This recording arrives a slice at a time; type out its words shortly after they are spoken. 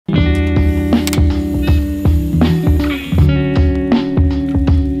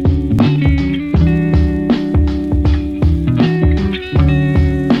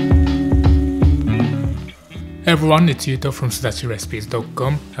Hey everyone, it's Yuto from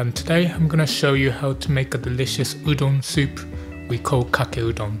dashirecipe.com, and today I'm gonna show you how to make a delicious udon soup we call Kake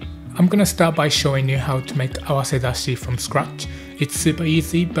Udon. I'm gonna start by showing you how to make awase dashi from scratch. It's super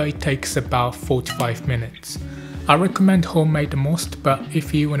easy, but it takes about 45 minutes. I recommend homemade the most, but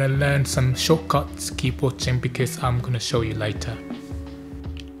if you wanna learn some shortcuts, keep watching because I'm gonna show you later.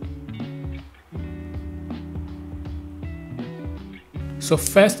 So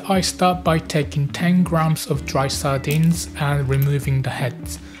first I start by taking 10 grams of dry sardines and removing the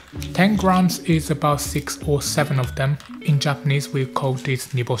heads. 10 grams is about 6 or 7 of them. In Japanese we call these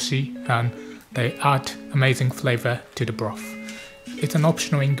niboshi, and they add amazing flavour to the broth. It's an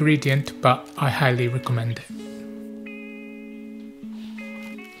optional ingredient, but I highly recommend it.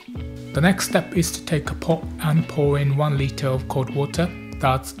 The next step is to take a pot and pour in 1 litre of cold water.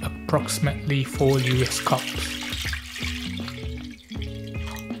 That's approximately 4 US cups.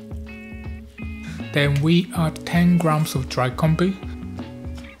 Then we add 10 grams of dry kombu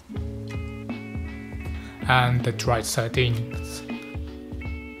and the dried sardines.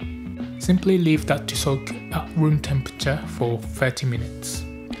 Simply leave that to soak at room temperature for 30 minutes.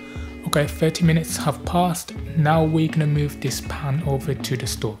 Okay, 30 minutes have passed. Now we're gonna move this pan over to the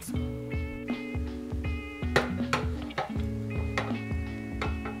stove.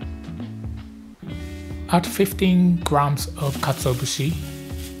 Add 15 grams of katsuobushi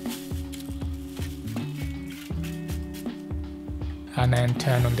and then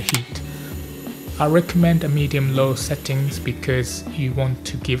turn on the heat. I recommend a medium-low settings because you want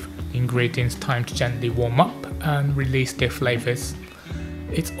to give the ingredients time to gently warm up and release their flavours.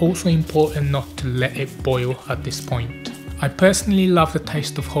 It's also important not to let it boil at this point. I personally love the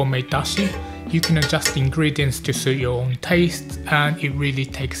taste of homemade dashi. You can adjust the ingredients to suit your own taste, and it really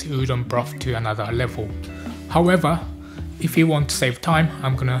takes udon broth to another level. However, if you want to save time,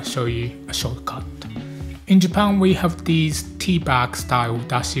 I'm gonna show you a shortcut. In Japan we have these tea bag style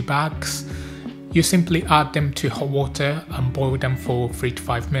dashi bags. You simply add them to hot water and boil them for 3 to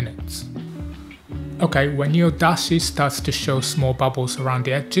 5 minutes. Okay, when your dashi starts to show small bubbles around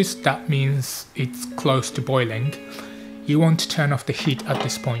the edges, that means it's close to boiling. You want to turn off the heat at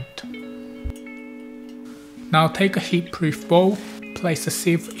this point. Now take a heat-proof bowl, place a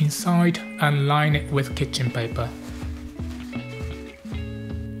sieve inside and line it with kitchen paper.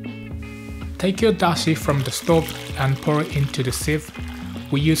 Take your dashi from the stove and pour it into the sieve.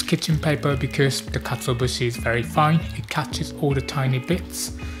 We use kitchen paper because the katsuobushi is very fine, it catches all the tiny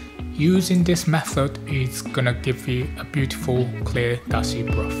bits. Using this method is gonna give you a beautiful clear dashi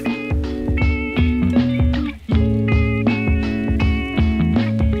broth.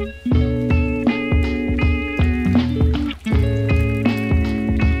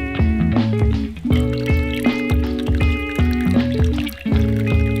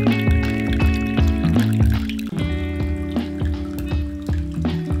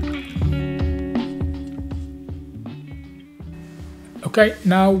 Okay,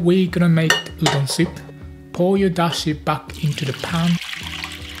 now we're gonna make udon soup. Pour your dashi back into the pan.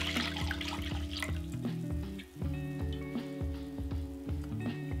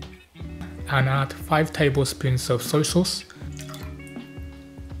 And add 5 tablespoons of soy sauce.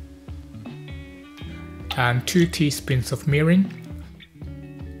 And 2 teaspoons of mirin.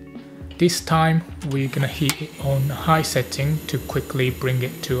 This time we're gonna heat it on a high setting to quickly bring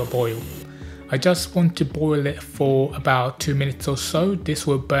it to a boil. I just want to boil it for about 2 minutes or so. This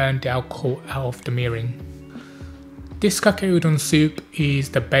will burn the alcohol out of the mirin. This Kake Udon soup is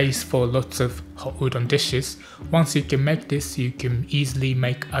the base for lots of hot udon dishes. Once you can make this, you can easily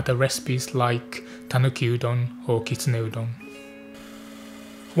make other recipes like tanuki udon or kitsune udon.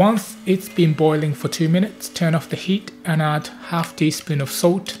 Once it's been boiling for 2 minutes, turn off the heat and add half teaspoon of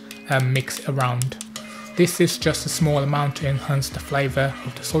salt and mix it around. This is just a small amount to enhance the flavour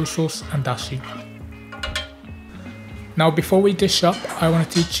of the soy sauce and dashi. Now before we dish up, I want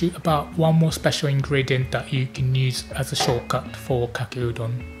to teach you about one more special ingredient that you can use as a shortcut for Kake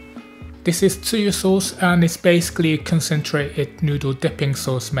Udon. This is tsuyu sauce, and it's basically a concentrated noodle dipping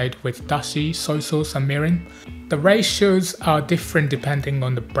sauce made with dashi, soy sauce and mirin. The ratios are different depending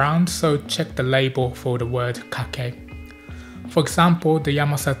on the brand, so check the label for the word kake. For example, the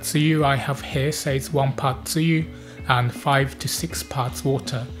Yamasa tsuyu I have here says 1 part tsuyu and 5 to 6 parts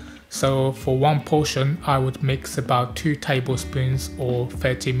water. So for one portion I would mix about 2 tablespoons or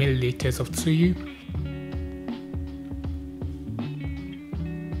 30 milliliters of tsuyu.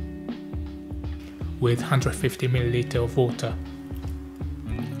 With 150 milliliters of water.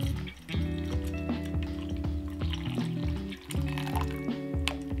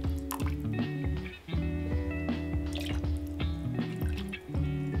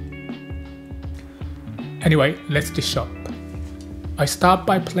 Anyway, let's dish up. I start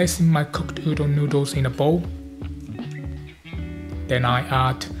by placing my cooked udon noodles in a bowl. Then I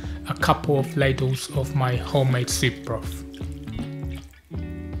add a couple of ladles of my homemade soup broth.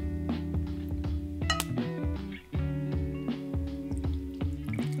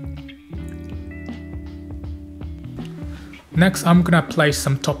 Next, I'm gonna place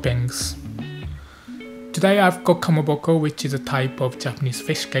some toppings. Today I've got kamaboko, which is a type of Japanese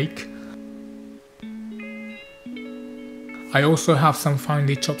fish cake. I also have some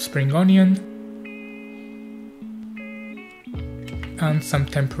finely chopped spring onion and some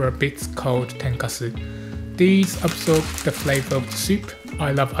tempura bits called tenkatsu. These absorb the flavour of the soup.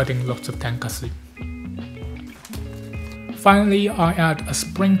 I love adding lots of tenkatsu. Finally, I add a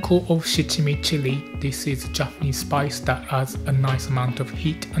sprinkle of shichimi chili. This is a Japanese spice that adds a nice amount of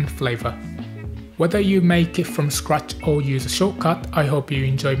heat and flavour. Whether you make it from scratch or use a shortcut, I hope you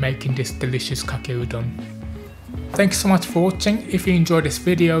enjoy making this delicious kake udon. Thanks so much for watching. If you enjoyed this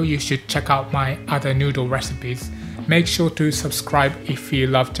video, you should check out my other noodle recipes. Make sure to subscribe if you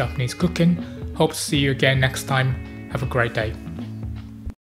love Japanese cooking. Hope to see you again next time. Have a great day.